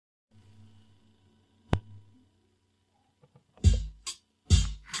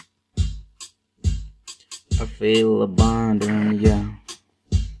feel abandoned, yeah.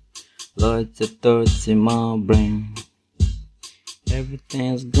 Lots of thoughts in my brain.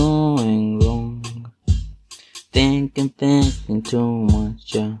 Everything's going wrong. Thinking too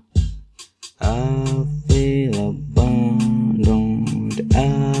much, yeah. I feel abandoned.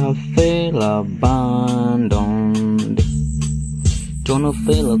 I feel abandoned. Don't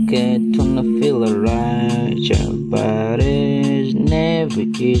feel okay, don't feel alright, yeah. But it's never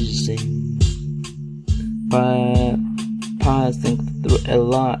easy. Passing through a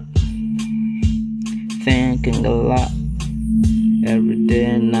lot, thinking a lot. Every day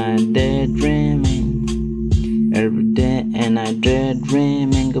and I daydreaming. Every day and I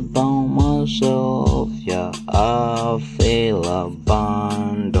daydreaming about myself. Yeah, I feel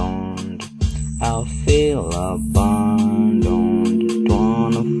abandoned. I feel abandoned.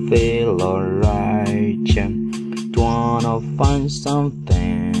 Wanna feel alright, yeah. Wanna find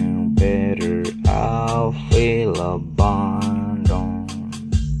something better. I feel abandoned.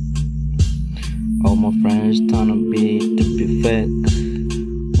 All my friends trying to be fake.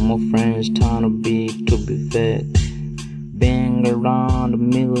 All my friends trying to be fake. Being around a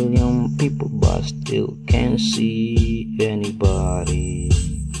million people, but still can't see anybody.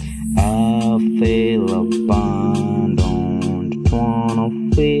 I feel abandoned. Wanna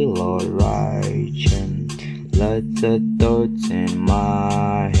feel alright, yeah. Lots of thoughts in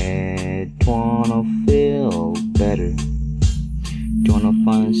my head. Wanna feel better. Wanna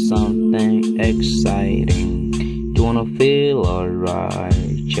find something exciting. Wanna feel alright,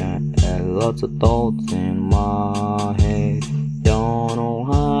 yeah. Lots of thoughts in my head. Don't know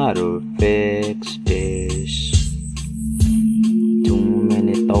how to fix this. Too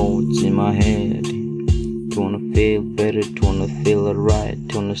many thoughts in my head. Wanna feel better, wanna feel alright,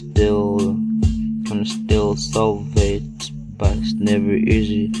 wanna still solve it, but it's never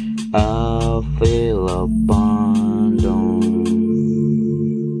easy. I feel abandoned.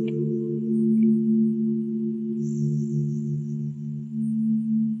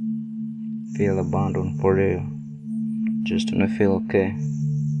 Feel abandoned for real. Just wanna feel okay.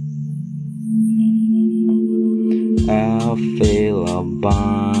 I feel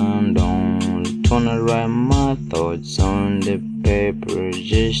abandoned. Wanna write my thoughts on the paper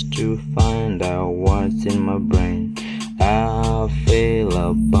just to find out what's in my brain. I feel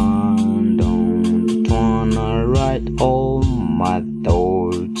abandoned. Wanna write all my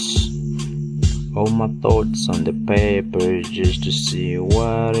thoughts on the paper just to see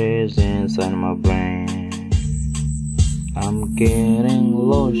what is inside my brain. I'm getting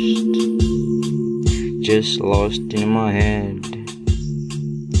lost, just lost in my head.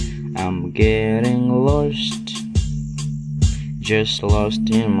 I'm getting lost, just lost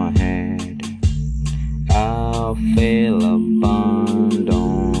in my head. I feel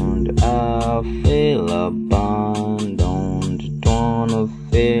abandoned. I feel abandoned. Wanna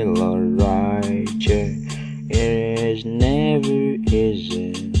feel alright, yeah. It is never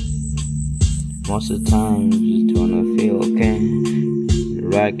easy. Most of the time, just wanna feel okay.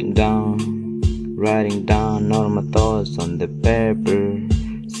 Writing down all my thoughts on the paper.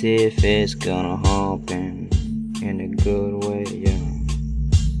 See if it's gonna happen in a good way, yeah.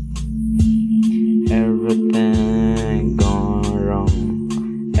 Everything gone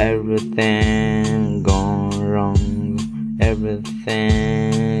wrong. Everything gone wrong.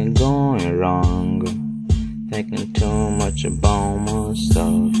 Everything going wrong. Thinking too much about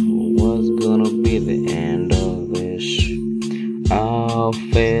myself. What's gonna be the end of this? I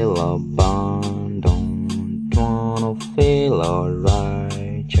feel abandoned. Wanna feel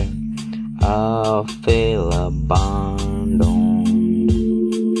alright, yeah. I feel abandoned.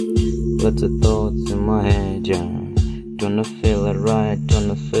 Lots of thoughts in my head, yeah. Don't feel alright,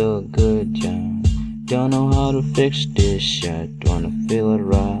 don't feel good, yeah. Don't know how to fix this shit. Wanna feel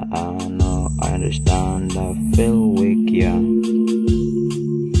alright, I know, I understand, I feel weak, yeah.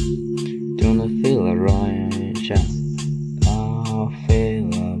 Don't feel alright, yeah. I feel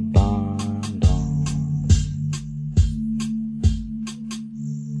abandoned.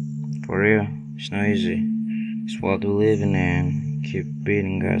 For real, it's not easy. It's what we're living in. Keep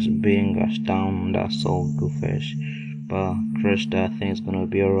beating us down, that's all good fish. But crush that, thing's gonna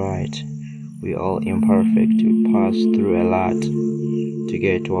be alright. We all imperfect, we pass through a lot to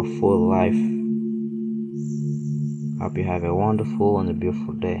get to a full life. Hope you have a wonderful and a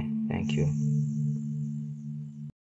beautiful day. Thank you.